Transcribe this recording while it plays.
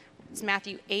It's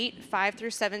Matthew 8, 5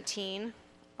 through 17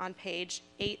 on page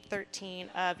 813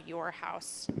 of your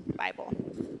house Bible.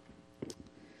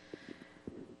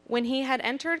 When he had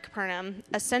entered Capernaum,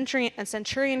 a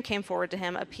centurion came forward to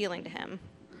him, appealing to him.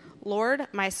 "Lord,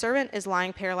 my servant is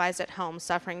lying paralyzed at home,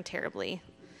 suffering terribly."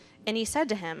 And he said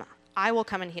to him, "I will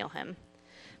come and heal him."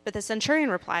 But the centurion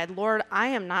replied, "Lord, I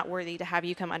am not worthy to have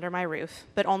you come under my roof,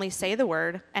 but only say the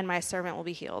word, and my servant will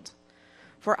be healed.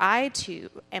 For I, too,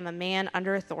 am a man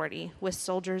under authority, with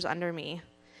soldiers under me.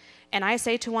 And I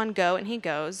say to one, 'Go,' and he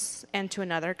goes, and to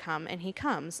another, 'Come,' and he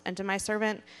comes, and to my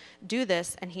servant, 'Do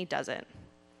this,' and he does it."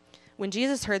 When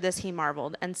Jesus heard this, he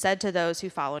marveled, and said to those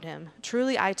who followed him,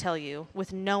 "Truly I tell you,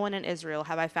 with no one in Israel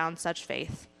have I found such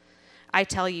faith. I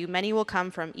tell you, many will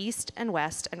come from east and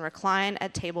west and recline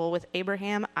at table with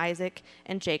Abraham, Isaac,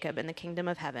 and Jacob in the kingdom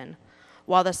of heaven,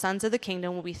 while the sons of the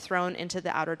kingdom will be thrown into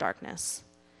the outer darkness.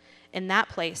 In that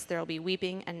place there will be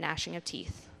weeping and gnashing of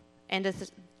teeth." And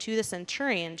to the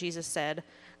centurion, Jesus said,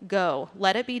 "Go,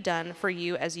 let it be done for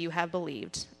you as you have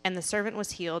believed." And the servant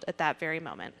was healed at that very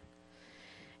moment.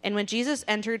 And when Jesus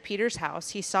entered Peter's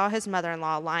house, he saw his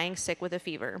mother-in-law lying sick with a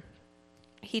fever.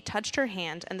 He touched her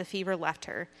hand, and the fever left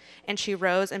her, and she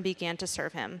rose and began to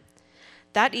serve him.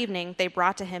 That evening they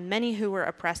brought to him many who were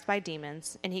oppressed by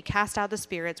demons, and he cast out the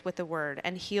spirits with the word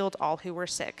and healed all who were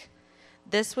sick.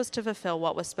 This was to fulfill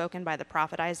what was spoken by the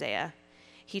prophet Isaiah.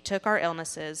 "He took our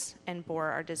illnesses and bore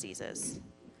our diseases."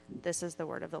 This is the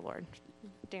word of the Lord.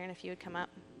 Darren, if you would come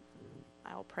up,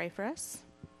 I will pray for us.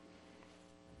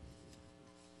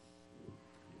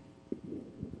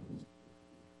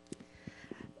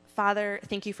 Father,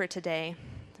 thank you for today,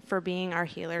 for being our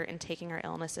healer and taking our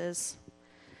illnesses.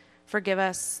 Forgive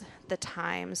us the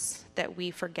times that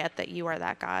we forget that you are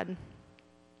that God,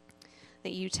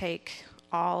 that you take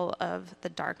all of the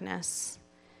darkness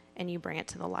and you bring it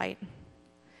to the light.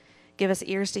 Give us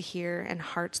ears to hear and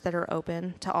hearts that are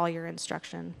open to all your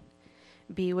instruction.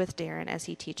 Be with Darren as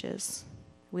he teaches.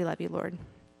 We love you, Lord.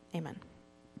 Amen.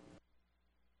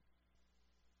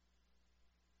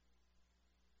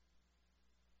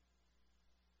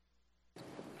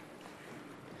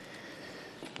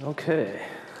 Okay.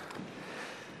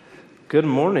 Good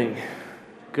morning.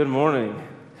 Good morning.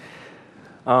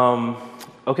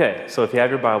 Okay, so if you have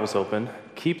your Bibles open,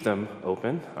 keep them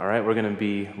open. All right, we're going to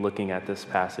be looking at this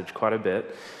passage quite a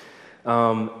bit.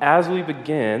 As we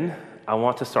begin, I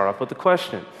want to start off with a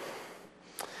question.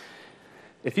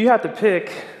 If you had to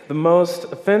pick the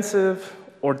most offensive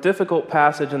or difficult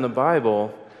passage in the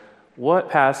Bible, what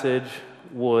passage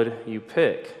would you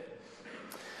pick?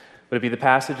 Would it be the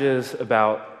passages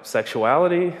about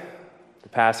sexuality, the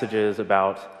passages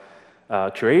about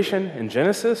creation in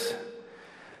Genesis?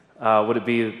 Would it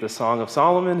be the Song of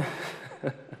Solomon?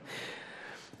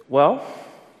 Well,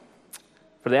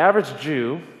 for the average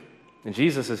Jew in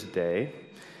Jesus' day,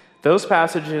 those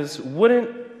passages wouldn't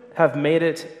have made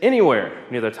it anywhere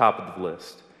near the top of the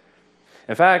list.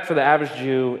 In fact, for the average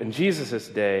Jew in Jesus'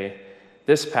 day,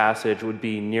 this passage would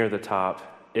be near the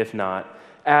top, if not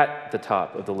at the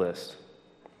top of the list.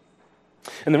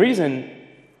 And the reason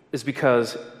is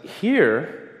because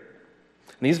here,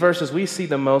 in these verses, we see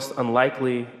the most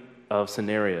unlikely of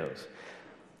scenarios.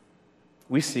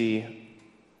 We see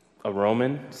a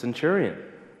Roman centurion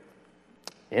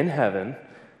in heaven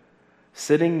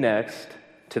sitting next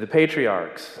to the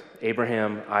patriarchs,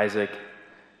 Abraham, Isaac,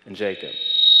 and Jacob.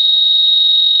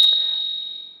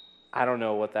 I don't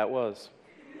know what that was.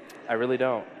 I really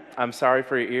don't. I'm sorry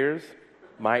for your ears.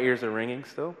 My ears are ringing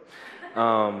still.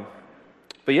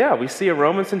 But yeah, we see a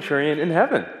Roman centurion in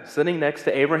heaven sitting next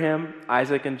to Abraham,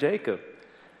 Isaac, and Jacob.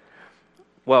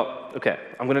 Well, okay,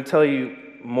 I'm going to tell you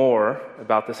more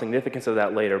about the significance of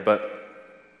that later, but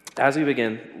as we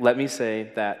begin, let me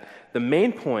say that the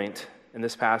main point in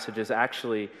this passage is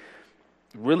actually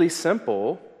really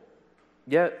simple,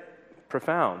 yet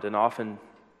profound and often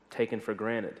taken for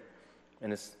granted,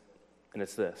 and it's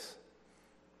this.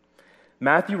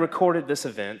 Matthew recorded this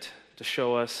event to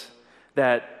show us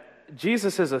that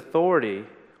Jesus' authority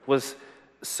was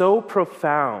so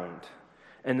profound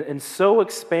and so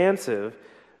expansive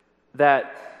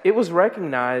that it was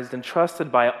recognized and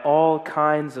trusted by all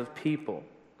kinds of people,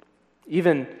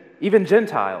 even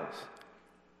Gentiles.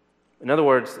 In other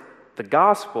words, the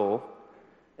gospel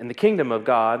and the kingdom of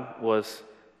God was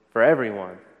for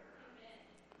everyone.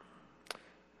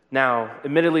 Now,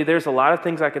 admittedly, there's a lot of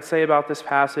things I could say about this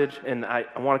passage, and I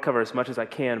want to cover as much as I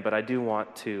can, but I do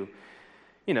want to,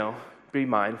 be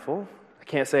mindful. I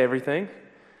can't say everything.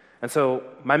 And so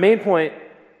my main point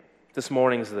this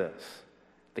morning is this.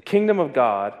 The kingdom of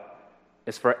God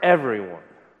is for everyone,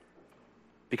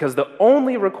 because the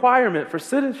only requirement for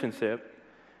citizenship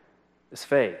is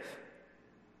faith.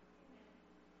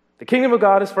 The kingdom of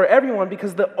God is for everyone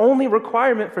because the only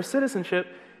requirement for citizenship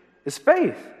is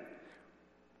faith.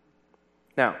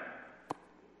 Now,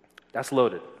 that's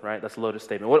loaded, right? That's a loaded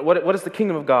statement. What is the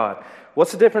kingdom of God?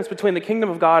 What's the difference between the kingdom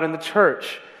of God and the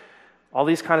church? All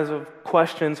these kinds of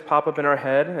questions pop up in our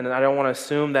head, and I don't want to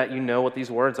assume that you know what these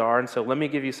words are, and so let me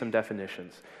give you some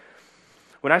definitions.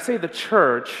 When I say the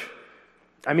church,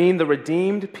 I mean the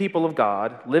redeemed people of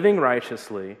God, living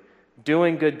righteously,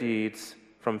 doing good deeds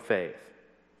from faith.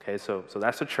 Okay, so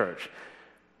that's the church.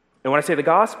 And when I say the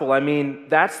gospel, I mean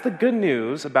that's the good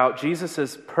news about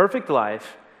Jesus' perfect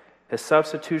life, his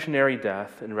substitutionary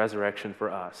death and resurrection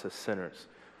for us as sinners.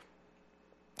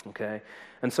 Okay?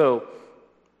 And so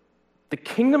the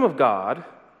kingdom of God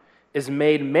is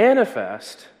made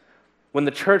manifest when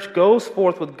the church goes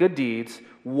forth with good deeds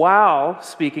while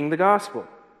speaking the gospel.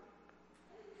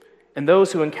 And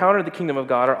those who encounter the kingdom of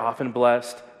God are often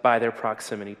blessed by their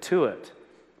proximity to it.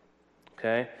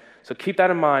 Okay? So keep that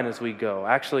in mind as we go.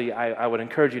 Actually, I would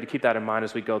encourage you to keep that in mind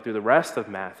as we go through the rest of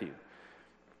Matthew.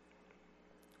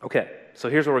 Okay, so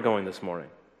here's where we're going this morning.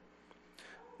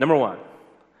 Number one,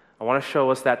 I want to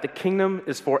show us that the kingdom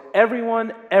is for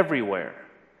everyone, everywhere.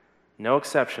 No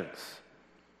exceptions.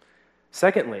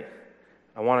 Secondly,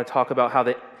 I want to talk about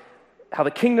how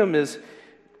the kingdom is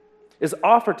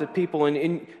offered to people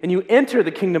and you enter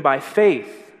the kingdom by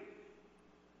faith.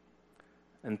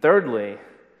 And thirdly,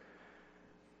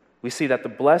 we see that the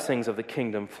blessings of the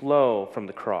kingdom flow from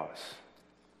the cross.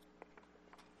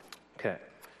 Okay,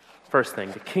 first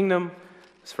thing, the kingdom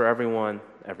is for everyone,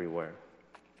 everywhere.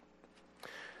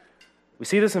 We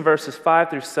see this in verses 5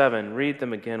 through 7. Read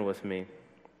them again with me.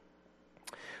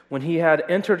 When he had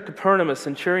entered Capernaum, a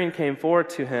centurion came forward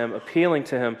to him, appealing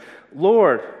to him,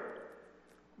 "Lord,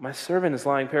 my servant is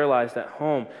lying paralyzed at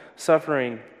home,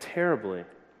 suffering terribly."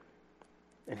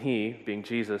 And he, being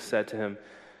Jesus, said to him,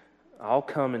 "I'll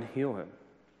come and heal him."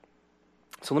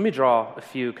 So let me draw a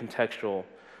few contextual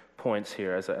points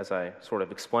here as I sort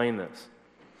of explain this.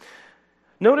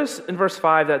 Notice in verse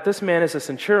 5 that this man is a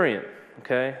centurion,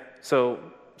 okay? So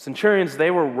centurions, they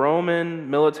were Roman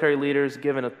military leaders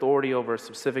given authority over a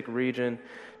specific region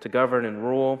to govern and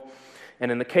rule.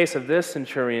 And in the case of this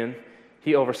centurion,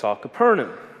 he oversaw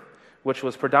Capernaum, which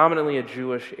was predominantly a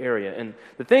Jewish area. And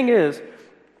the thing is,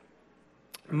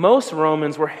 most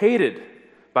Romans were hated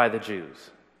by the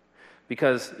Jews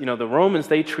because, the Romans,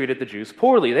 they treated the Jews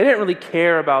poorly. They didn't really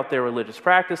care about their religious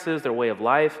practices, their way of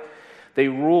life. They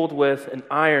ruled with an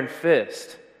iron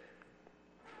fist.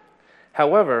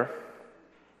 However,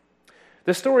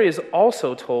 this story is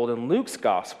also told in Luke's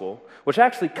gospel, which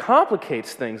actually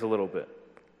complicates things a little bit.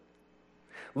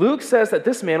 Luke says that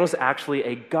this man was actually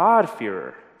a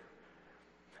God-fearer.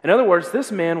 In other words,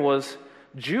 this man was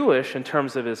Jewish in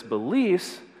terms of his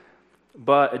beliefs,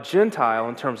 but a Gentile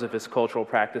in terms of his cultural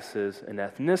practices and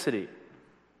ethnicity.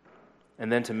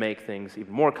 And then to make things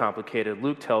even more complicated,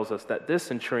 Luke tells us that this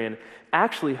centurion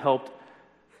actually helped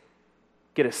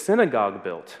get a synagogue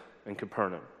built in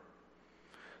Capernaum.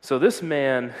 So this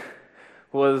man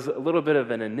was a little bit of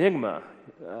an enigma,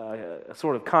 a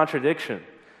sort of contradiction,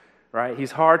 right?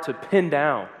 He's hard to pin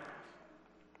down.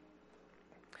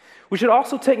 We should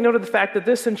also take note of the fact that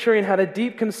this centurion had a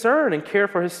deep concern and care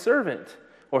for his servant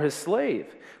or his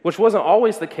slave, which wasn't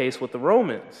always the case with the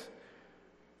Romans.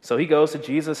 So he goes to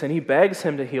Jesus and he begs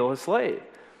him to heal his slave.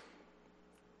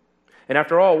 And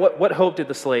after all, what hope did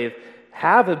the slave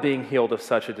have of being healed of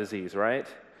such a disease, right?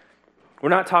 We're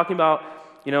not talking about,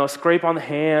 a scrape on the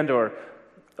hand or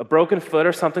a broken foot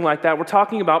or something like that. We're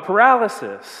talking about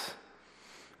paralysis.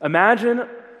 Imagine a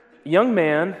young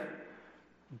man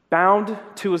bound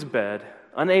to his bed,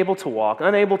 unable to walk,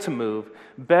 unable to move,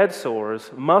 bed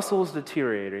sores, muscles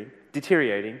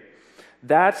deteriorating.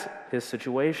 That's his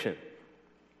situation.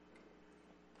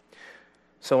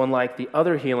 So unlike the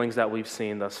other healings that we've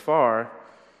seen thus far,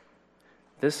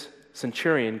 this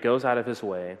centurion goes out of his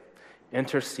way,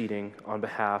 interceding on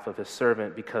behalf of his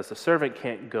servant because the servant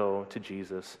can't go to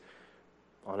Jesus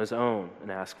on his own and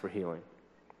ask for healing.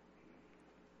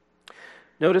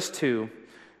 Notice, too,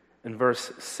 in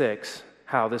verse 6,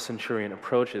 how this centurion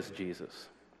approaches Jesus.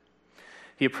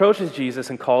 He approaches Jesus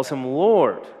and calls him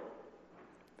Lord.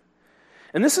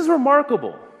 And this is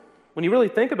remarkable when you really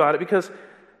think about it, because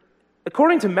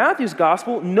according to Matthew's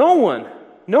gospel, no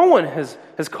one has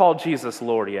called Jesus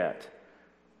Lord yet.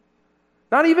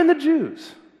 Not even the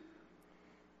Jews.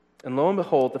 And lo and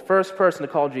behold, the first person to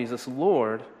call Jesus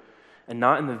Lord, and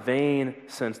not in the vain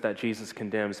sense that Jesus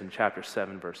condemns in chapter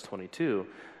 7, verse 22,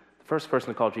 the first person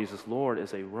to call Jesus Lord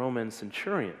is a Roman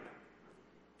centurion.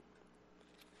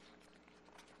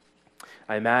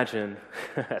 I imagine,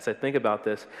 as I think about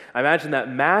this, I imagine that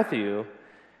Matthew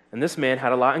and this man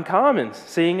had a lot in common,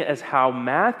 seeing as how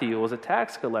Matthew was a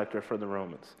tax collector for the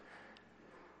Romans.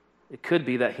 It could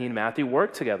be that he and Matthew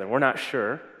worked together. We're not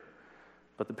sure,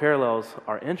 but the parallels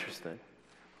are interesting.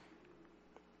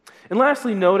 And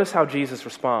lastly, notice how Jesus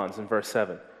responds in verse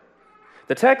 7.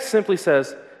 The text simply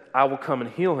says, I will come and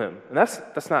heal him. And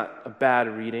that's not a bad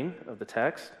reading of the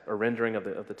text or rendering of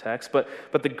the text, but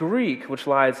the Greek, which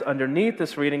lies underneath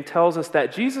this reading, tells us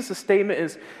that Jesus'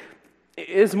 statement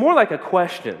is more like a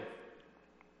question.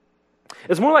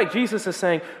 It's more like Jesus is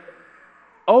saying,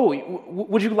 oh,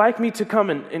 would you like me to come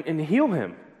and heal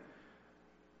him?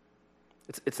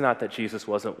 It's not that Jesus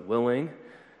wasn't willing,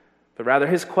 but rather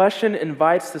his question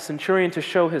invites the centurion to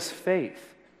show his faith.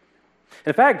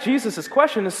 In fact, Jesus'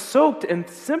 question is soaked in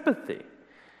sympathy.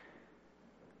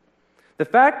 The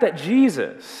fact that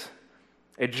Jesus,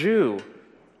 a Jew,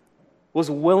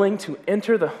 was willing to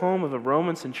enter the home of a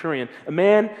Roman centurion, a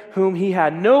man whom he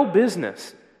had no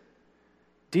business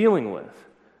dealing with,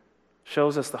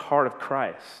 shows us the heart of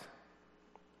Christ.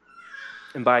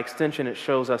 And by extension, it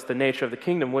shows us the nature of the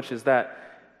kingdom, which is that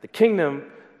the kingdom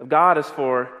of God is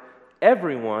for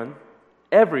everyone,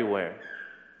 everywhere.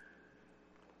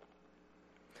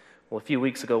 Well, a few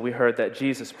weeks ago, we heard that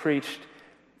Jesus preached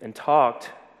and talked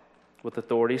with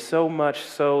authority, so much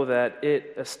so that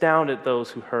it astounded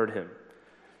those who heard him.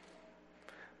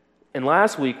 And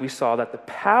last week, we saw that the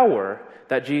power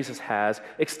that Jesus has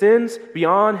extends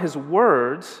beyond his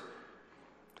words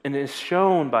and is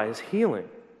shown by his healing.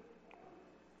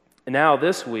 And now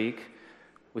this week,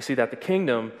 we see that the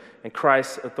kingdom and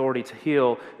Christ's authority to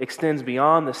heal extends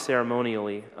beyond the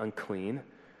ceremonially unclean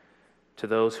to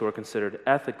those who are considered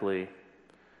ethically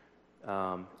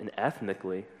and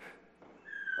ethnically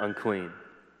unclean.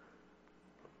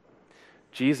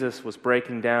 Jesus was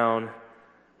breaking down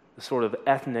the sort of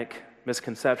ethnic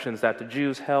misconceptions that the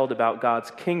Jews held about God's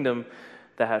kingdom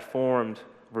that had formed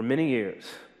over many years.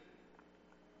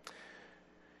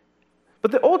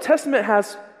 But the Old Testament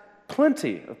has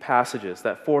plenty of passages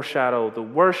that foreshadow the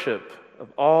worship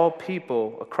of all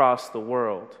people across the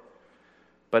world.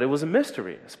 But it was a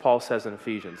mystery, as Paul says in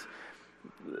Ephesians.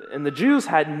 And the Jews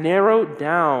had narrowed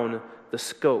down the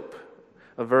scope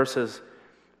of verses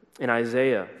in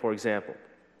Isaiah, for example,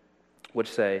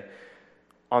 which say,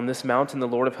 on this mountain the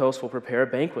Lord of hosts will prepare a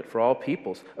banquet for all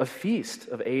peoples, a feast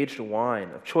of aged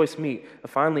wine, of choice meat, of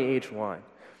finely aged wine.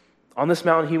 On this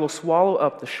mountain he will swallow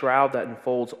up the shroud that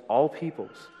enfolds all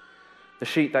peoples, the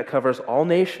sheet that covers all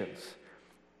nations.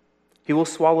 He will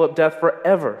swallow up death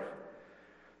forever.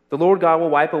 The Lord God will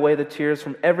wipe away the tears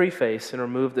from every face and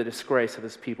remove the disgrace of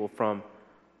his people from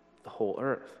the whole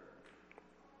earth.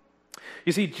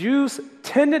 You see, Jews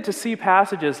tended to see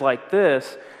passages like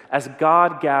this as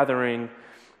God gathering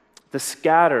the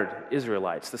scattered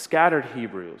Israelites, the scattered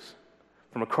Hebrews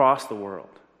from across the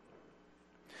world.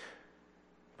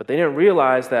 But they didn't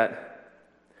realize that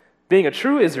being a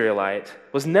true Israelite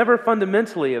was never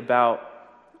fundamentally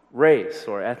about race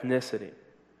or ethnicity.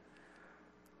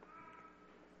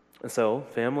 And so,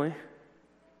 family,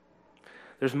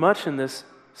 there's much in this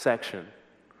section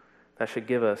that should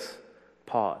give us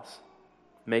pause,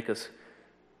 make us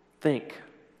think.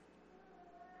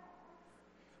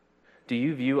 Do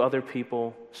you view other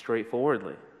people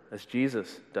straightforwardly, as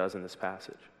Jesus does in this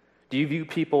passage? Do you view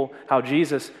people how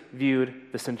Jesus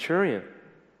viewed the centurion?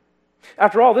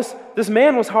 After all, this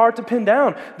man was hard to pin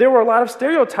down. There were a lot of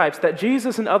stereotypes that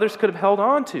Jesus and others could have held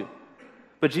on to,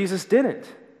 but Jesus didn't.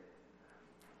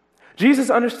 Jesus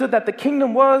understood that the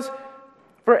kingdom was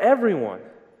for everyone.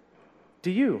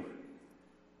 Do you?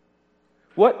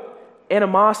 What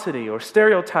animosity or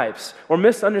stereotypes or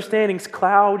misunderstandings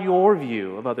cloud your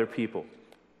view of other people?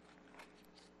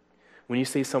 When you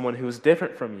see someone who is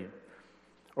different from you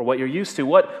or what you're used to,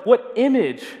 what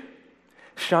image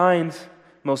shines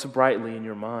most brightly in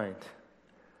your mind?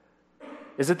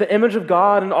 Is it the image of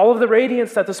God and all of the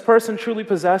radiance that this person truly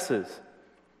possesses?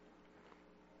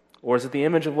 Or is it the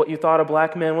image of what you thought a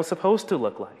black man was supposed to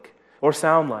look like or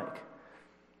sound like?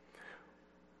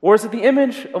 Or is it the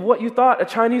image of what you thought a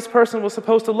Chinese person was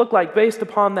supposed to look like based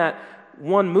upon that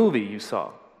one movie you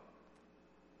saw?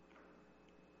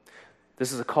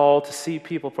 This is a call to see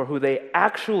people for who they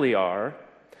actually are,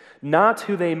 not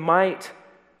who they might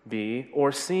be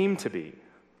or seem to be.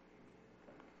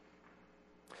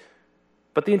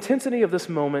 But the intensity of this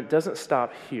moment doesn't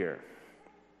stop here.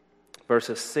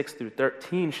 Verses 6 through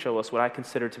 13 show us what I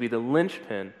consider to be the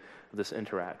linchpin of this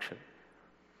interaction.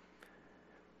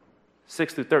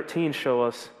 6 through 13 show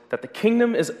us that the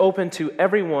kingdom is open to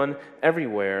everyone,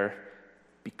 everywhere,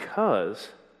 because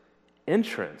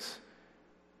entrance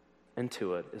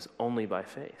into it is only by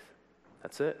faith.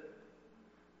 That's it.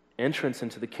 Entrance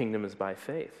into the kingdom is by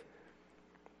faith.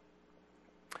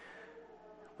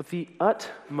 With the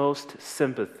utmost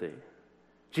sympathy,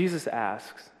 Jesus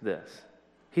asks this.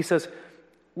 He says,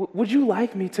 would you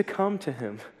like me to come to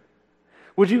him?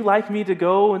 Would you like me to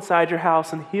go inside your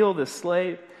house and heal this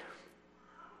slave?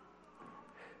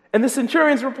 And the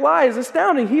centurion's reply is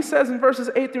astounding. He says in verses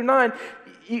 8 through 9,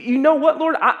 you know what,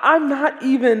 Lord? I'm not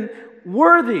even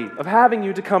worthy of having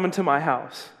you to come into my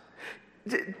house.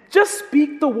 Just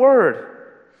speak the word,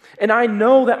 and I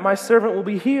know that my servant will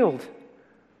be healed.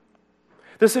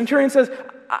 The centurion says,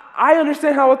 I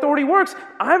understand how authority works.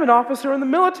 I'm an officer in the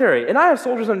military, and I have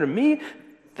soldiers under me.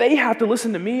 They have to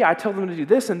listen to me. I tell them to do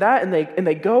this and that, and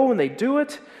they go and they do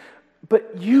it.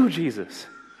 But you, Jesus,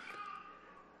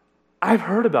 I've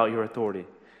heard about your authority.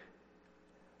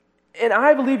 And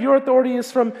I believe your authority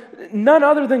is from none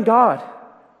other than God.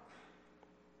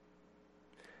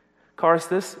 Of course,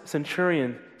 this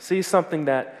centurion sees something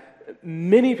that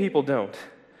many people don't,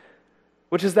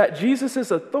 which is that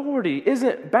Jesus' authority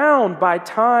isn't bound by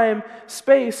time,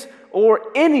 space, or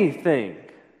anything.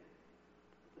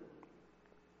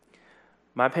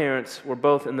 My parents were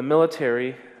both in the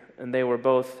military, and they were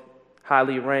both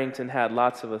highly ranked and had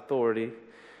lots of authority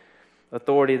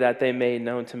that they made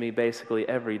known to me basically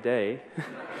every day.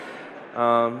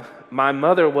 My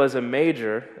mother was a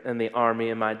major in the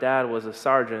Army, and my dad was a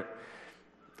sergeant.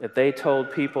 If they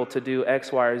told people to do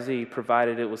X, Y, or Z,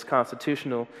 provided it was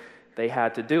constitutional, they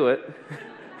had to do it.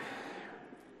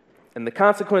 And the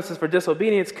consequences for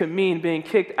disobedience could mean being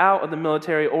kicked out of the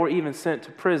military or even sent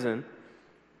to prison.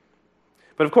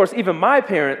 But of course, even my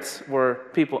parents were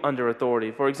people under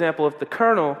authority. For example, if the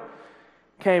colonel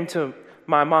came to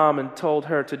my mom and told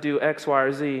her to do X, Y,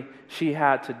 or Z, she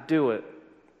had to do it.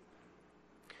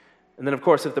 And then, of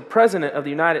course, if the President of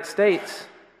the United States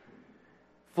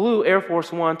flew Air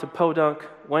Force One to Podunk,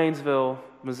 Waynesville,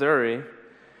 Missouri,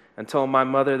 and told my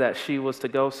mother that she was to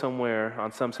go somewhere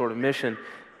on some sort of mission,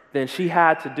 then she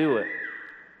had to do it.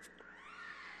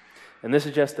 And this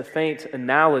is just a faint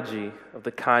analogy of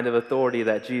the kind of authority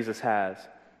that Jesus has.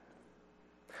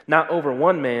 Not over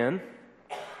one man,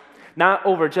 not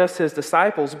over just his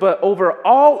disciples, but over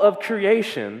all of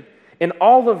creation and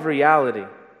all of reality.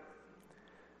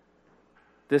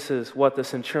 This is what the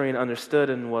centurion understood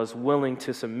and was willing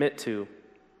to submit to.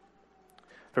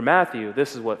 For Matthew,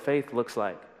 this is what faith looks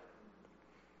like.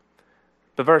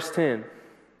 But verse 10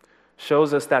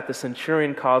 shows us that the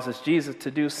centurion causes Jesus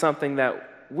to do something that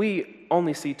we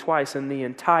only see twice in the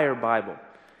entire Bible,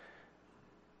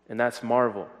 and that's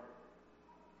marvel.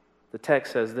 The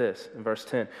text says this in verse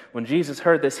 10. When Jesus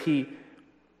heard this, he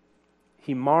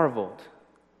marveled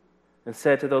and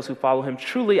said to those who follow him,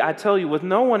 "Truly, I tell you, with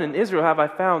no one in Israel have I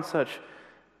found such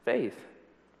faith."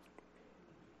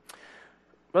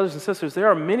 Brothers and sisters, there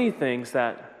are many things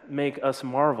that make us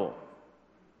marvel,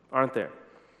 aren't there?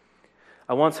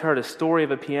 I once heard a story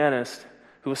of a pianist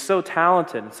who was so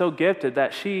talented and so gifted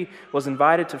that she was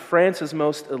invited to France's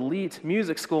most elite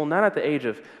music school, not at the age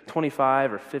of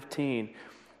 25 or 15,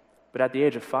 but at the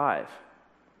age of 5.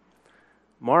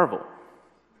 Marvel.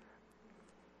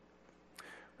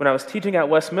 When I was teaching at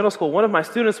West Middle School, one of my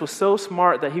students was so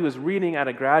smart that he was reading at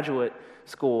a graduate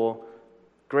school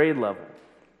grade level.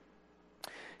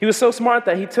 He was so smart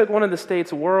that he took one of the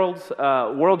state's world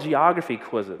geography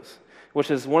quizzes,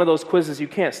 which is one of those quizzes you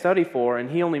can't study for,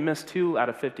 and he only missed 2 out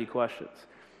of 50 questions.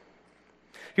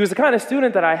 He was the kind of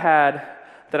student that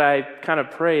I kind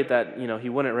of prayed that, he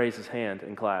wouldn't raise his hand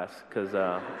in class, because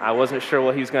I wasn't sure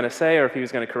what he was going to say or if he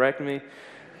was going to correct me.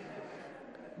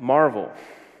 Marvel,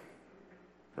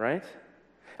 right?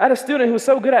 I had a student who was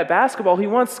so good at basketball, he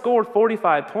once scored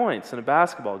 45 points in a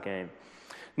basketball game.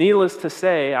 Needless to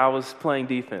say, I was playing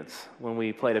defense when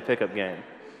we played a pickup game.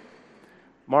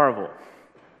 Marvel.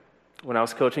 When I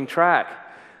was coaching track,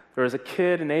 there was a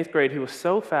kid in 8th grade who was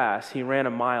so fast, he ran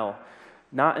a mile,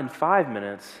 not in 5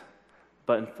 minutes,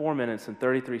 but in 4 minutes and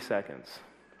 33 seconds.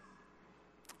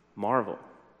 Marvel.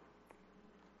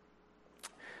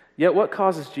 Yet what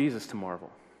causes Jesus to marvel?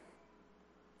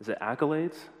 Is it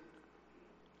accolades?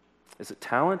 Is it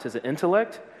talent? Is it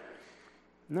intellect?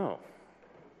 No.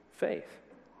 Faith.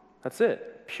 That's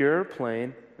it. Pure,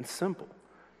 plain, and simple.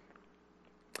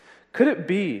 Could it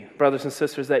be, brothers and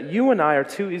sisters, that you and I are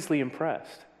too easily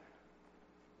impressed?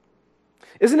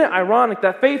 Isn't it ironic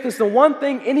that faith is the one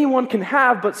thing anyone can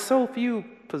have, but so few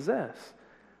possess?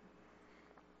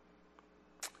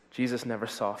 Jesus never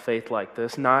saw faith like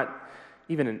this, not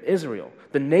even in Israel,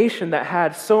 the nation that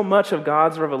had so much of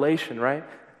God's revelation, right?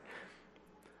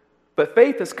 But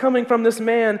faith is coming from this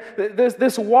man,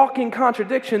 this walking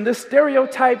contradiction, this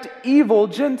stereotyped evil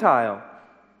Gentile.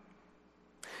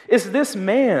 It's this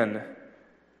man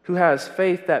who has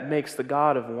faith that makes the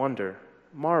God of wonder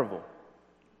marvel.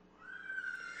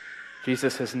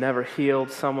 Jesus has never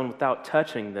healed someone without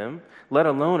touching them, let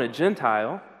alone a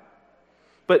Gentile.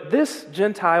 But this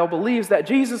Gentile believes that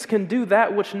Jesus can do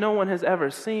that which no one has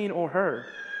ever seen or heard.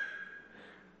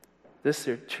 This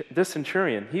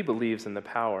centurion, he believes in the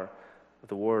power of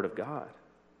the Word of God.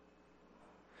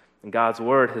 And God's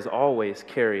Word has always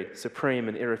carried supreme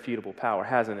and irrefutable power,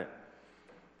 hasn't it?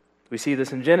 We see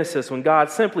this in Genesis when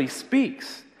God simply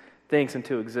speaks things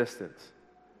into existence.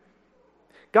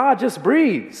 God just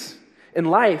breathes and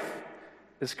life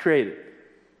is created.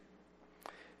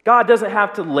 God doesn't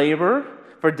have to labor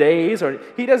for days, or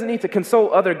he doesn't need to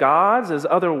consult other gods as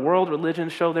other world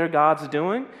religions show their gods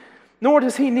doing, nor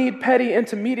does he need petty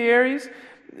intermediaries.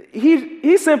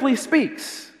 He simply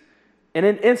speaks, and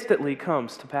it instantly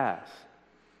comes to pass.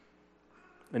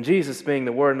 And Jesus, being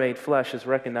the Word made flesh, is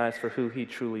recognized for who he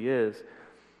truly is.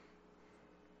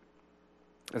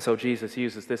 And so Jesus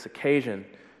uses this occasion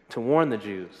to warn the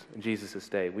Jews in Jesus'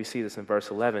 day. We see this in verse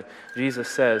 11. Jesus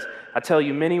says, I tell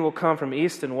you, many will come from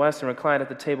east and west and recline at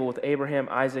the table with Abraham,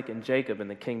 Isaac, and Jacob in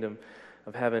the kingdom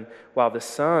of heaven, while the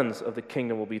sons of the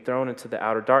kingdom will be thrown into the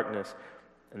outer darkness.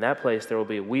 In that place there will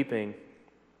be a weeping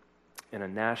and a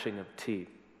gnashing of teeth.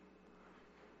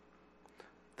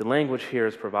 The language here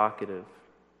is provocative.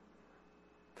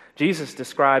 Jesus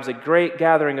describes a great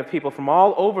gathering of people from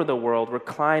all over the world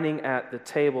reclining at the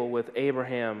table with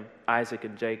Abraham, Isaac,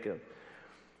 and Jacob.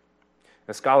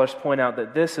 The scholars point out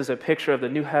that this is a picture of the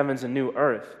new heavens and new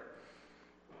earth.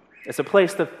 It's a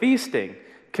place of feasting,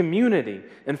 community,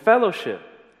 and fellowship.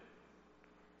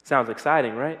 Sounds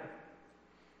exciting, right?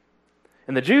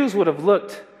 And the Jews would have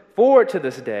looked forward to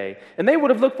this day, and they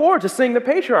would have looked forward to seeing the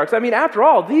patriarchs. I mean, after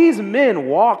all, these men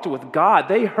walked with God.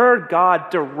 They heard God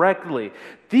directly.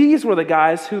 These were the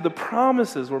guys who the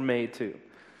promises were made to.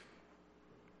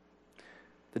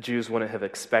 The Jews wouldn't have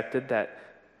expected that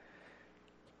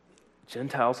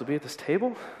Gentiles would be at this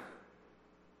table.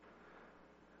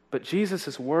 But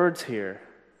Jesus' words here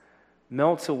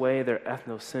melts away their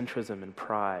ethnocentrism and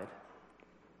pride.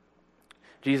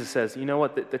 Jesus says, you know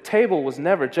what? The table was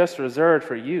never just reserved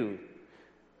for you.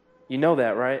 You know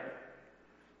that, right?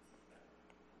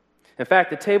 In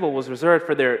fact, the table was reserved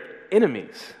for their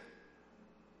enemies.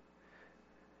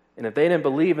 And if they didn't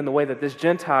believe in the way that this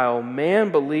Gentile man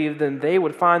believed, then they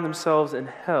would find themselves in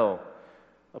hell,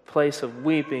 a place of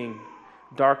weeping,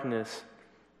 darkness,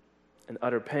 and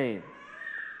utter pain.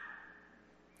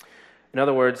 In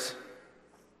other words,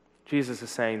 Jesus is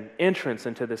saying entrance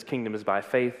into this kingdom is by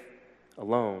faith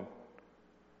alone.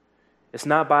 It's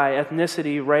not by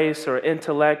ethnicity, race, or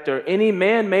intellect, or any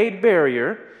man-made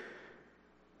barrier.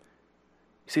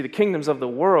 You see, the kingdoms of the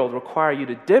world require you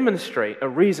to demonstrate a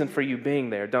reason for you being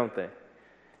there, don't they?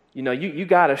 You know, you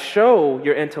got to show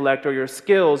your intellect or your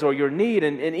skills or your need,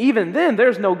 and even then,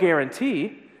 there's no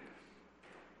guarantee.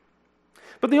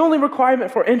 But the only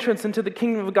requirement for entrance into the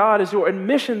kingdom of God is your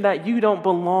admission that you don't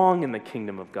belong in the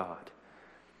kingdom of God.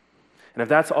 And if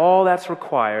that's all that's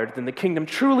required, then the kingdom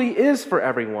truly is for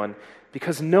everyone,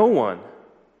 because no one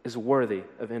is worthy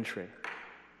of entry.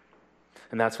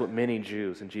 And that's what many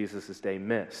Jews in Jesus' day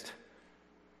missed.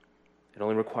 It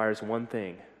only requires one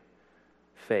thing: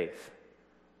 faith.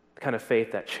 The kind of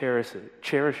faith that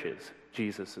cherishes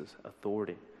Jesus'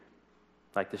 authority,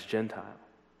 like this Gentile.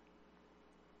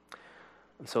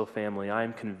 And so, family, I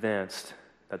am convinced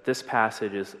that this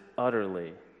passage is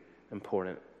utterly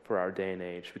important for our day and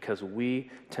age, because we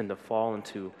tend to fall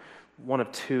into one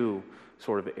of two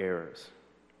sort of errors.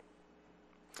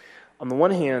 On the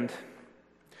one hand,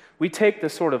 we take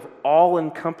this sort of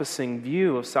all-encompassing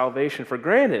view of salvation for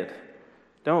granted,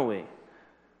 don't we?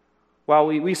 While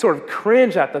we sort of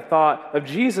cringe at the thought of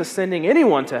Jesus sending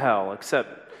anyone to hell,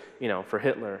 except, for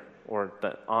Hitler or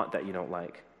the aunt that you don't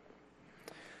like.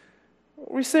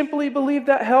 We simply believe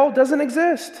that hell doesn't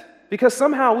exist, because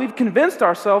somehow we've convinced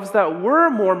ourselves that we're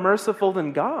more merciful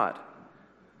than God.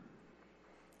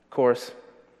 Of course,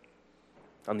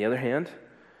 on the other hand,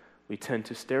 we tend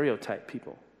to stereotype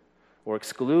people, or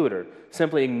exclude or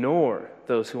simply ignore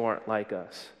those who aren't like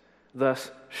us, thus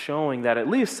showing that, at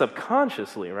least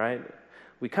subconsciously, right,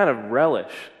 we kind of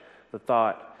relish the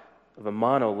thought of a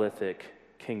monolithic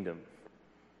kingdom.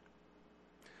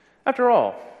 After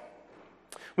all,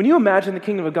 when you imagine the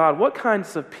kingdom of God, what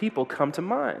kinds of people come to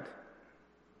mind?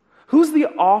 Who's the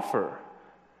offer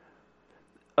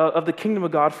of the kingdom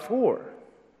of God for?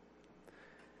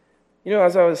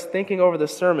 As I was thinking over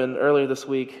this sermon earlier this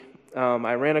week,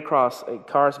 I ran across a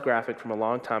Cars graphic from a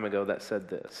long time ago that said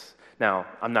this. Now,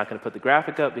 I'm not going to put the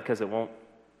graphic up because it won't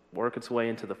work its way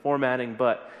into the formatting,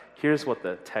 but here's what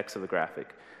the text of the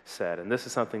graphic said. And this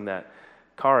is something that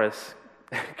Cars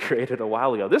created a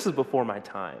while ago. This is before my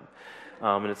time,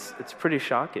 and it's pretty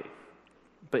shocking.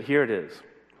 But here it is.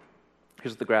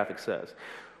 Here's what the graphic says.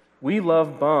 We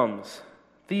love bums,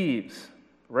 thieves,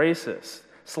 racists,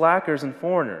 slackers, and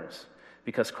foreigners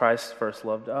because Christ first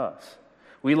loved us.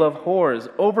 We love whores,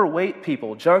 overweight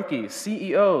people, junkies,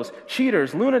 CEOs,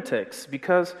 cheaters, lunatics,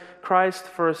 because Christ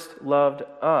first loved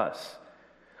us.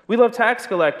 We love tax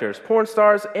collectors, porn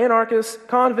stars, anarchists,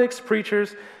 convicts,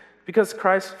 preachers, because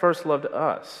Christ first loved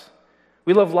us.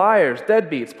 We love liars,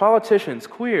 deadbeats, politicians,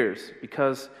 queers,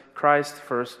 because Christ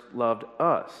first loved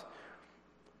us.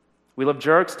 We love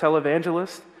jerks,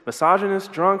 televangelists, misogynists,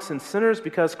 drunks, and sinners,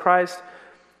 because Christ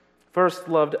first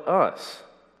loved us.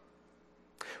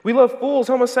 We love fools,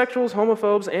 homosexuals,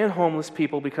 homophobes, and homeless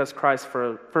people because Christ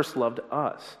first loved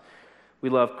us. We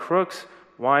love crooks,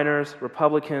 whiners,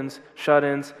 Republicans,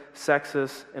 shut-ins,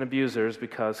 sexists, and abusers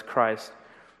because Christ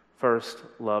first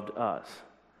loved us.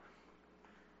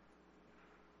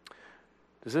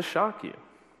 Does this shock you?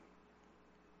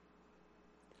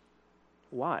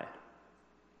 Why?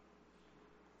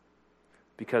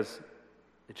 Because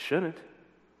it shouldn't.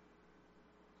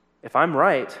 If I'm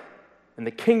right, and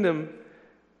the kingdom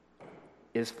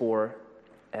is for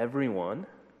everyone,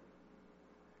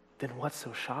 then what's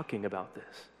so shocking about this?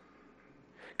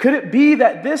 Could it be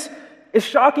that this is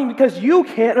shocking because you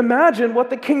can't imagine what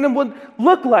the kingdom would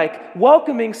look like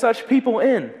welcoming such people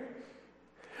in?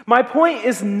 My point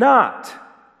is not,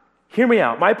 hear me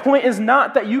out, my point is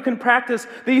not that you can practice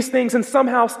these things and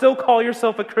somehow still call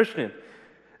yourself a Christian.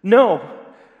 No.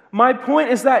 My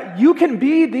point is that you can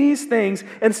be these things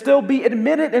and still be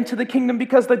admitted into the kingdom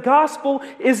because the gospel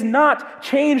is not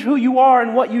change who you are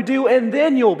and what you do and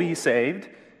then you'll be saved.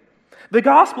 The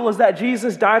gospel is that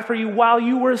Jesus died for you while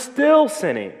you were still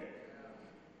sinning.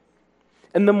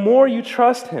 And the more you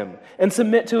trust him and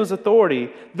submit to his authority,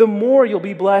 the more you'll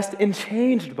be blessed and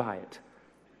changed by it.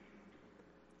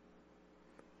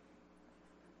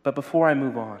 But before I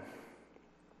move on,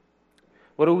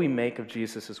 what do we make of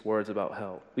Jesus' words about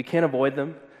hell? We can't avoid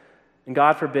them, and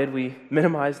God forbid we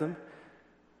minimize them.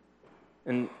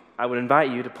 And I would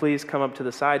invite you to please come up to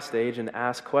the side stage and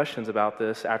ask questions about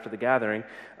this after the gathering.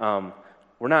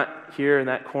 We're not here in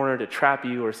that corner to trap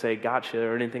you or say gotcha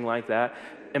or anything like that.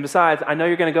 And besides, I know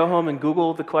you're going to go home and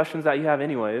Google the questions that you have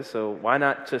anyways, so why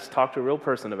not just talk to a real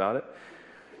person about it?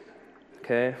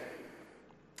 Okay?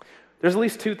 There's at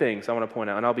least two things I want to point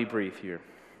out, and I'll be brief here.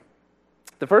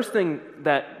 The first thing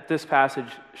that this passage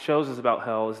shows us about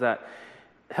hell is that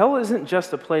hell isn't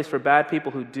just a place for bad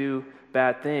people who do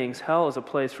bad things. Hell is a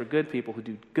place for good people who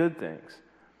do good things.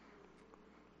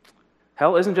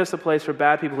 Hell isn't just a place for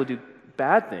bad people who do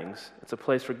bad things. It's a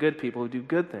place for good people who do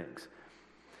good things.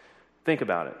 Think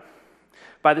about it.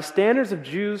 By the standards of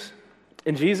Jews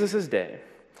in Jesus' day,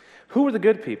 who were the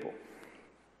good people?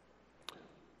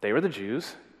 They were the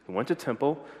Jews who went to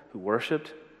temple, who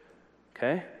worshiped,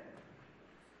 okay?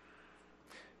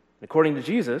 According to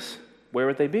Jesus, where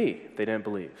would they be if they didn't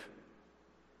believe?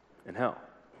 In hell.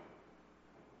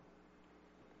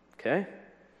 Okay?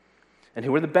 And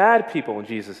who were the bad people in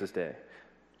Jesus' day?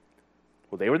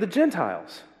 Well, they were the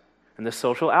Gentiles and the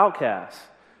social outcasts.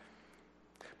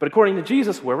 But according to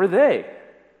Jesus, where were they?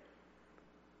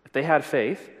 If they had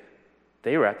faith,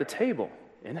 they were at the table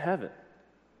in heaven.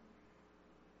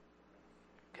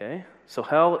 Okay? So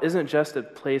hell isn't just a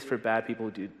place for bad people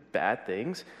who do bad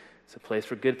things. It's a place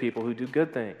for good people who do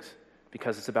good things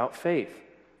because it's about faith.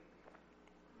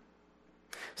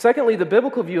 Secondly, the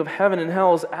biblical view of heaven and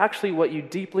hell is actually what you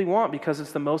deeply want because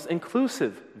it's the most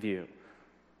inclusive view.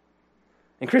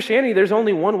 In Christianity, there's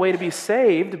only one way to be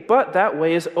saved, but that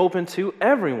way is open to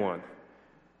everyone.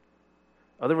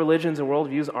 Other religions and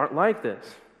worldviews aren't like this.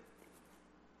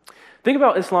 Think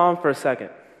about Islam for a second.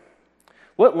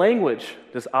 What language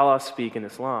does Allah speak in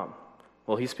Islam?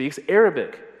 Well, he speaks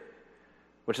Arabic,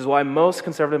 which is why most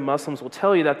conservative Muslims will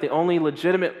tell you that the only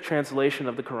legitimate translation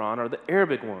of the Quran are the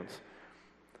Arabic ones.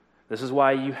 This is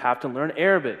why you have to learn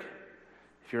Arabic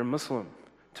if you're a Muslim,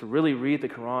 to really read the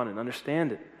Quran and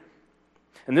understand it.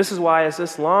 And this is why as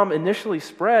Islam initially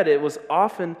spread, it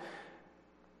often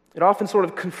sort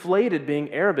of conflated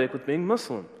being Arabic with being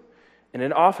Muslim. And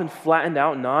it often flattened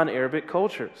out non-Arabic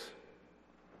cultures.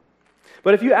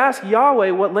 But if you ask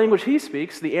Yahweh what language he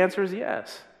speaks, the answer is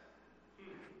yes.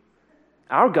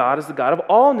 Our God is the God of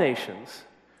all nations.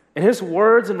 And his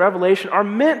words and revelation are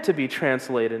meant to be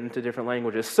translated into different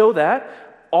languages so that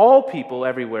all people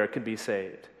everywhere could be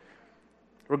saved.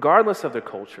 regardless of their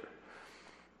culture.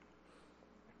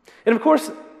 And of course,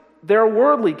 there are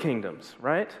worldly kingdoms,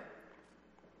 right?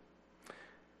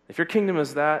 If your kingdom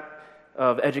is that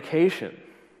of education,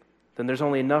 then there's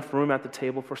only enough room at the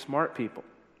table for smart people.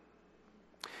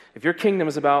 If your kingdom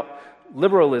is about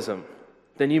liberalism,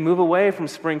 then you move away from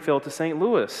Springfield to St.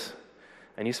 Louis,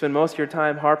 and you spend most of your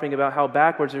time harping about how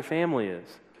backwards your family is.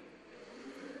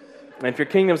 And if your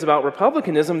kingdom is about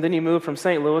republicanism, then you move from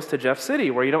St. Louis to Jeff City,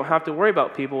 where you don't have to worry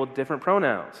about people with different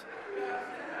pronouns.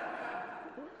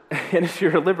 And if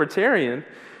you're a libertarian,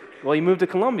 well, you move to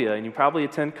Columbia, and you probably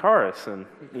attend Caris and,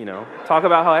 talk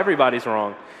about how everybody's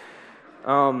wrong.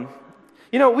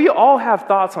 We all have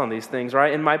thoughts on these things,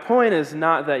 right? And my point is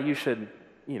not that you should,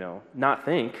 not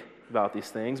think about these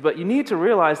things, but you need to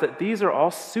realize that these are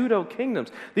all pseudo-kingdoms.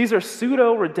 These are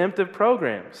pseudo-redemptive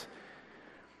programs.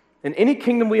 And any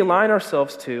kingdom we align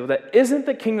ourselves to that isn't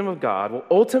the kingdom of God will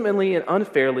ultimately and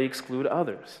unfairly exclude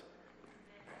others.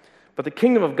 But the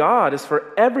kingdom of God is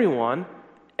for everyone,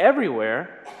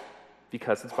 everywhere,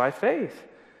 because it's by faith.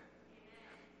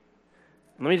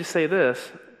 Let me just say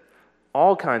this.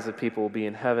 All kinds of people will be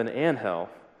in heaven and hell,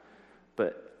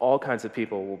 but all kinds of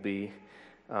people will be,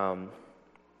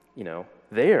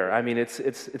 there. I mean,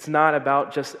 it's not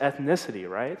about just ethnicity,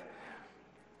 right?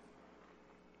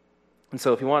 And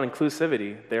so if you want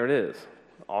inclusivity, there it is.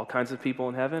 All kinds of people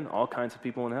in heaven, all kinds of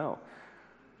people in hell.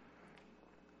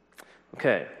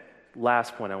 Okay,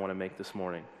 last point I want to make this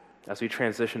morning as we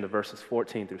transition to verses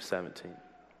 14 through 17.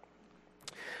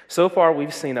 So far,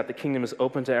 we've seen that the kingdom is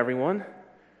open to everyone,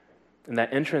 and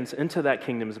that entrance into that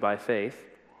kingdom is by faith.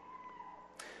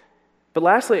 But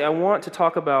lastly, I want to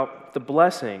talk about the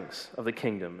blessings of the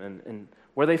kingdom and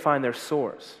where they find their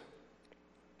source.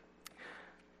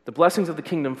 The blessings of the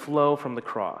kingdom flow from the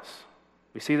cross.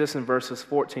 We see this in verses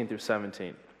 14 through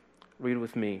 17. Read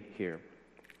with me here.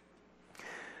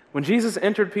 When Jesus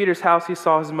entered Peter's house, he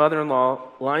saw his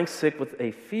mother-in-law lying sick with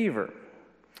a fever.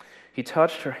 He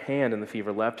touched her hand, and the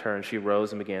fever left her, and she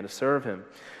rose and began to serve him.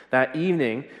 That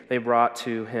evening, they brought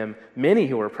to him many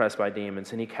who were oppressed by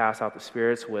demons, and he cast out the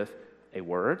spirits with a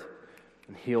word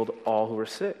and healed all who were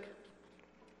sick.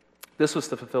 This was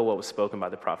to fulfill what was spoken by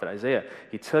the prophet Isaiah.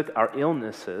 He took our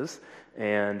illnesses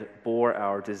and bore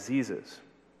our diseases.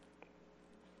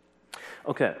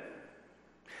 Okay.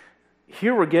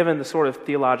 Here we're given the sort of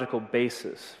theological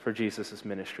basis for Jesus'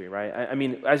 ministry, right? I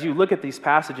mean, as you look at these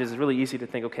passages, it's really easy to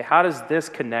think, okay, how does this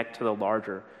connect to the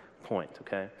larger point,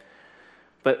 okay?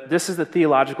 But this is the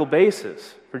theological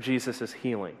basis for Jesus'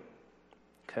 healing,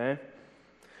 okay?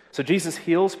 So Jesus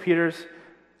heals Peter's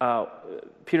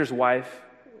wife.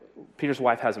 Peter's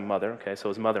wife has a mother, okay, so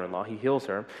his mother-in-law. He heals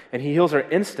her, and he heals her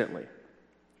instantly,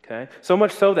 okay? So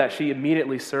much so that she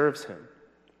immediately serves him.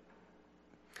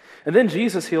 And then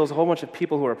Jesus heals a whole bunch of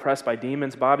people who are oppressed by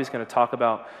demons. Bobby's going to talk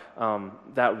about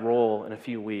that role in a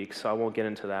few weeks, so I won't get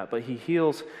into that. But he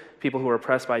heals people who are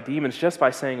oppressed by demons just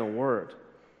by saying a word.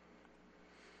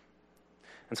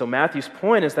 And so Matthew's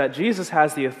point is that Jesus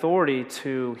has the authority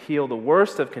to heal the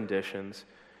worst of conditions,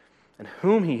 and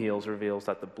whom he heals reveals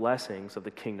that the blessings of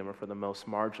the kingdom are for the most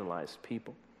marginalized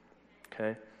people.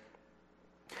 Okay?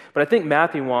 But I think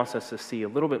Matthew wants us to see a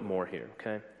little bit more here,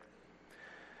 okay?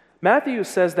 Matthew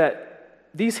says that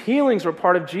these healings were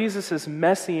part of Jesus'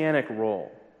 messianic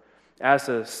role as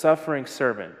a suffering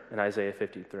servant in Isaiah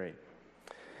 53.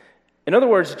 In other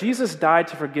words, Jesus died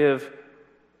to forgive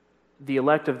the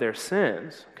elect of their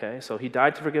sins, okay? So he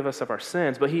died to forgive us of our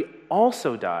sins, but he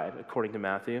also died, according to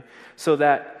Matthew, so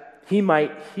that he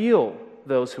might heal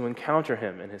those who encounter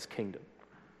him in his kingdom.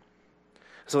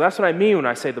 So that's what I mean when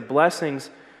I say the blessings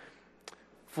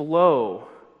flow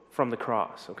from the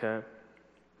cross, okay?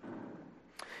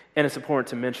 And it's important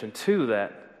to mention, too,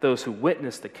 that those who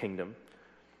witness the kingdom,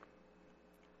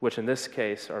 which in this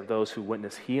case are those who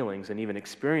witness healings and even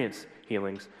experience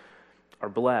healings, are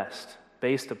blessed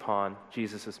based upon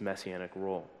Jesus' messianic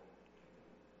role.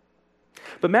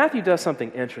 But Matthew does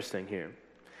something interesting here.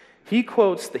 He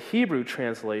quotes the Hebrew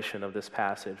translation of this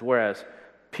passage, whereas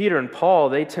Peter and Paul,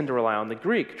 they tend to rely on the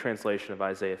Greek translation of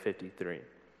Isaiah 53.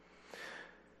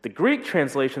 The Greek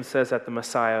translation says that the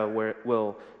Messiah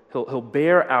he'll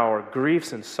bear our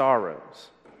griefs and sorrows,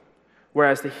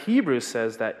 whereas the Hebrew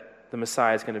says that the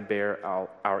Messiah is going to bear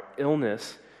our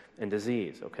illness and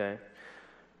disease, okay?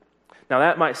 Now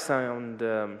that might sound,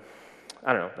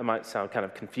 that might sound kind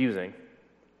of confusing,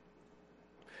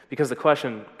 because the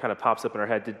question kind of pops up in our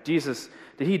head,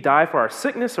 did he die for our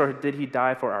sickness or did he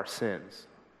die for our sins?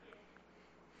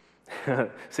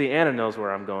 See, Anna knows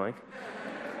where I'm going.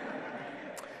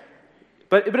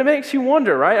 But it makes you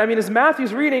wonder, right? I mean, is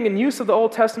Matthew's reading and use of the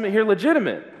Old Testament here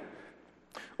legitimate?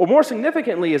 Or more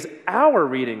significantly, is our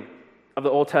reading of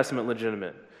the Old Testament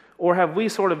legitimate? Or have we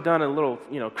sort of done a little,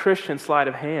 Christian sleight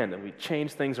of hand and we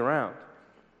changed things around?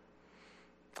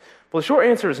 Well, the short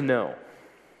answer is no.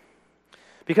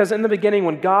 Because in the beginning,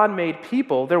 when God made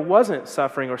people, there wasn't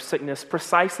suffering or sickness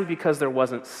precisely because there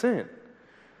wasn't sin.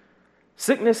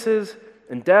 Sicknesses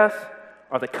and death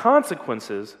are the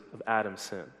consequences of Adam's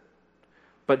sin.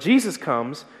 But Jesus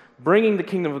comes bringing the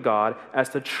kingdom of God as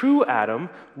the true Adam,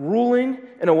 ruling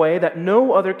in a way that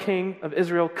no other king of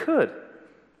Israel could.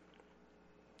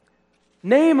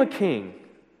 Name a king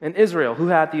in Israel who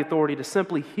had the authority to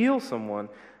simply heal someone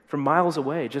from miles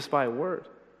away just by a word.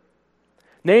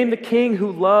 Name the king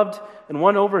who loved and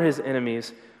won over his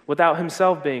enemies without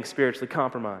himself being spiritually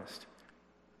compromised.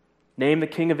 Name the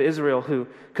king of Israel who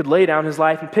could lay down his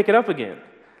life and pick it up again.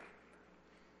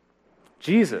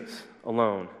 Jesus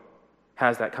alone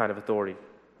has that kind of authority.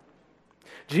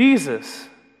 Jesus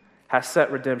has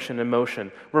set redemption in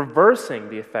motion, reversing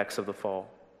the effects of the fall.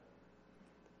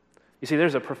 You see,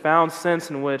 there's a profound sense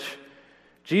in which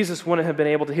Jesus wouldn't have been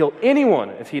able to heal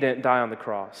anyone if he didn't die on the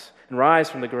cross and rise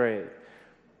from the grave,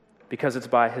 because it's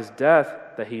by his death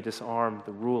that he disarmed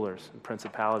the rulers and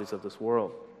principalities of this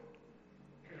world.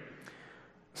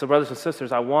 So, brothers and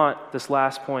sisters, I want this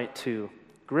last point to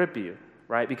grip you,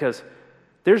 right? Because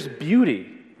there's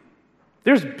beauty.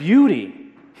 There's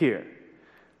beauty here.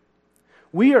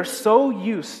 We are so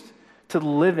used to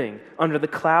living under the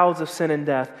clouds of sin and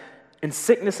death and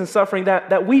sickness and suffering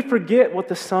that we forget what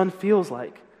the Son feels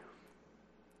like.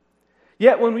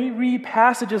 Yet when we read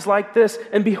passages like this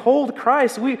and behold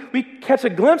Christ, we catch a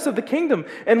glimpse of the kingdom,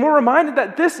 and we're reminded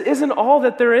that this isn't all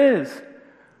that there is.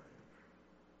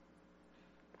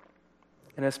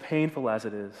 And as painful as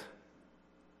it is,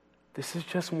 this is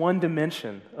just one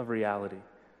dimension of reality.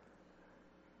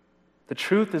 The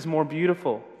truth is more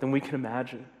beautiful than we can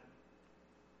imagine.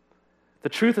 The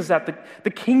truth is that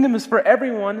the kingdom is for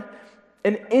everyone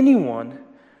and anyone.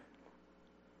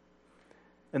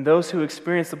 And those who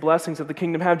experience the blessings of the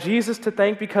kingdom have Jesus to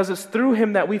thank, because it's through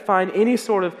him that we find any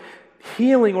sort of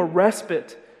healing or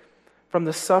respite from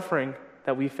the suffering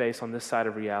that we face on this side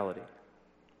of reality.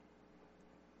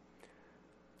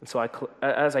 And so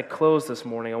as I close this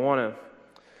morning, I want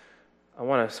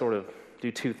to sort of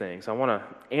do two things. I want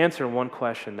to answer one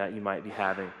question that you might be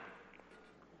having,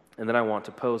 and then I want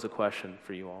to pose a question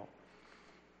for you all.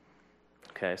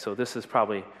 Okay, so this is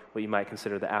probably what you might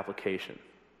consider the application.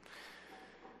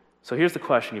 So here's the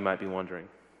question you might be wondering.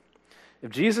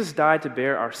 If Jesus died to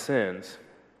bear our sins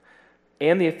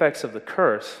and the effects of the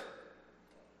curse,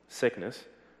 sickness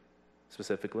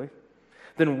specifically,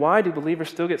 then why do believers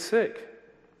still get sick?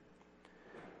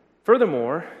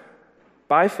 Furthermore,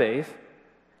 by faith,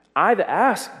 I've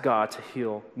asked God to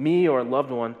heal me or a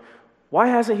loved one. Why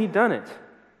hasn't he done it?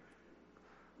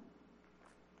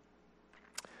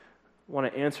 I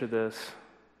want to answer this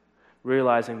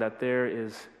realizing that there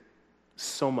is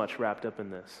so much wrapped up in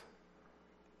this.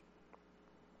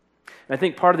 And I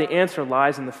think part of the answer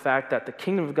lies in the fact that the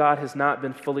kingdom of God has not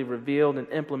been fully revealed and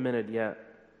implemented yet.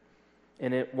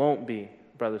 And it won't be,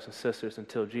 brothers and sisters,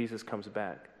 until Jesus comes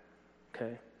back.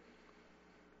 Okay?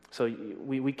 So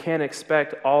we can't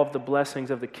expect all of the blessings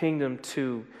of the kingdom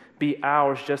to be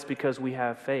ours just because we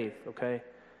have faith, okay?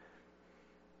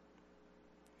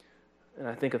 And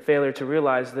I think a failure to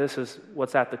realize this is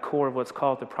what's at the core of what's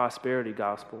called the prosperity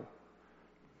gospel.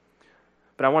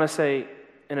 But I want to say,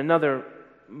 in another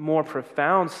more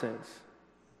profound sense,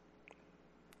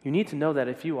 you need to know that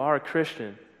if you are a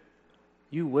Christian,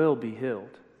 you will be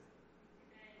healed.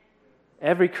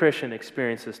 Every Christian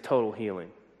experiences total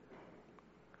healing.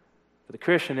 For the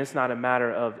Christian, it's not a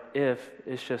matter of if,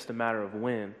 it's just a matter of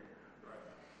when.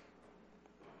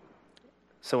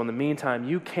 So in the meantime,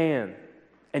 you can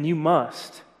and you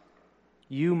must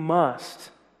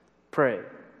pray.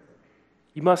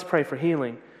 You must pray for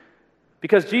healing,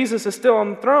 because Jesus is still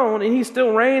on the throne and he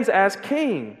still reigns as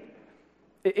king.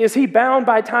 Is he bound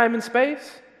by time and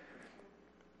space?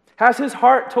 Has his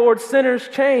heart towards sinners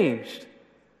changed?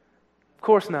 Of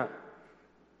course not.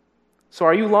 So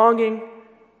are you longing,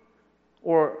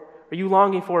 or are you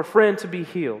longing for a friend to be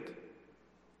healed?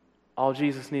 All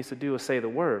Jesus needs to do is say the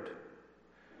word.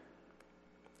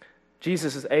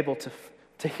 Jesus is able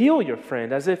to heal your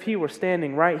friend as if he were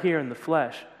standing right here in the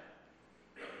flesh.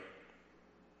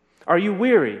 Are you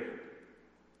weary?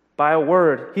 By a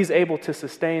word, he's able to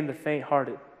sustain the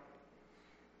faint-hearted.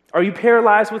 Are you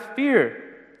paralyzed with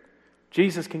fear?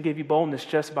 Jesus can give you boldness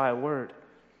just by a word.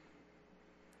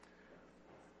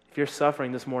 If you're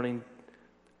suffering this morning,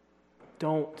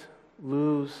 don't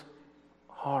lose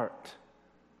heart.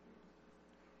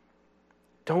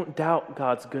 Don't doubt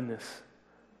God's goodness.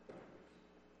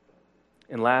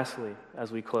 And lastly,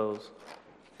 as we close,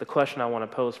 the question I want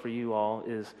to pose for you all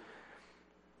is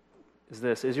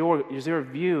this. Is your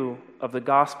view of the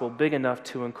gospel big enough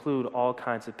to include all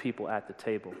kinds of people at the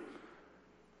table?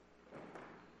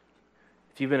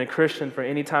 If you've been a Christian for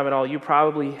any time at all, you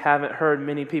probably haven't heard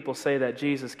many people say that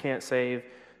Jesus can't save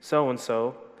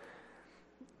so-and-so,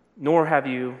 nor have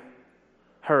you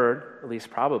heard, at least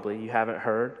probably you haven't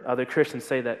heard, other Christians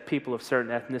say that people of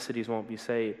certain ethnicities won't be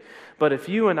saved. But if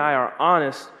you and I are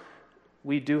honest,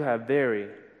 we do have very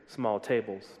small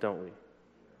tables, don't we?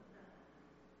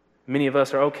 Many of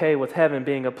us are okay with heaven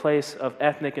being a place of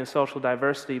ethnic and social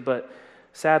diversity, but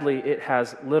sadly, it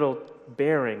has little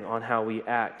bearing on how we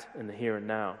act in the here and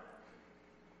now.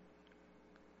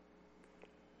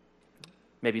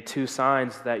 Maybe two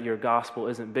signs that your gospel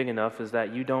isn't big enough is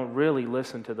that you don't really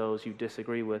listen to those you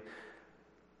disagree with.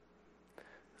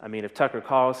 I mean, if Tucker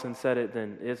Carlson said it,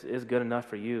 then it's good enough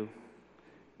for you.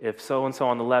 If so-and-so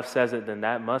on the left says it, then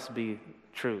that must be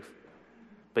truth.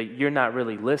 But you're not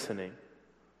really listening.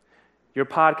 Your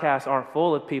podcasts aren't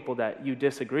full of people that you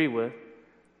disagree with.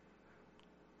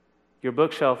 Your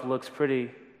bookshelf looks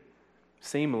pretty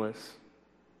seamless.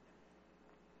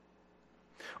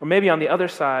 Or maybe on the other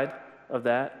side of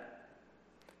that,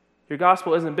 your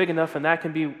gospel isn't big enough, and that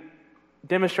can be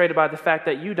demonstrated by the fact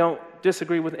that you don't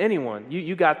disagree with anyone.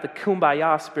 You got the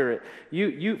kumbaya spirit.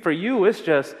 For you, it's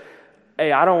just,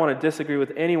 hey, I don't want to disagree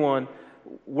with anyone.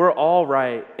 We're all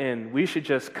right, and we should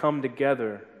just come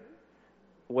together,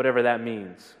 whatever that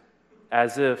means,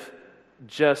 as if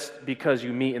just because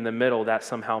you meet in the middle, that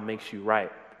somehow makes you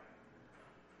right.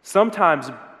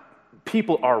 Sometimes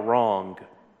people are wrong,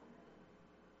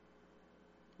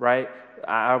 right?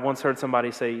 I once heard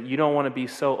somebody say, you don't want to be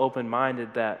so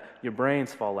open-minded that your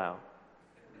brains fall out.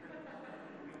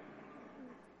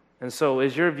 And so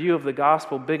is your view of the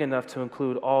gospel big enough to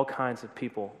include all kinds of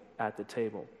people at the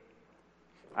table?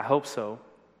 I hope so,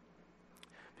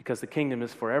 because the kingdom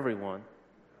is for everyone,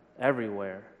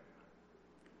 everywhere.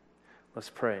 Let's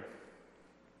pray.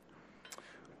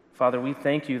 Father, we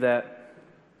thank you that,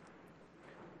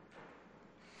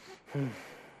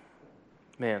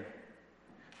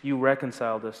 you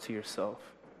reconciled us to yourself,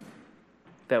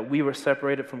 that we were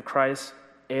separated from Christ,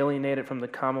 alienated from the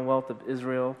commonwealth of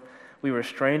Israel. We were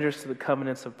strangers to the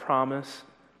covenants of promise.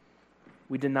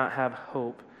 We did not have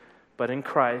hope, but in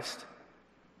Christ,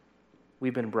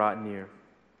 we've been brought near.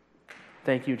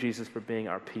 Thank you, Jesus, for being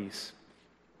our peace.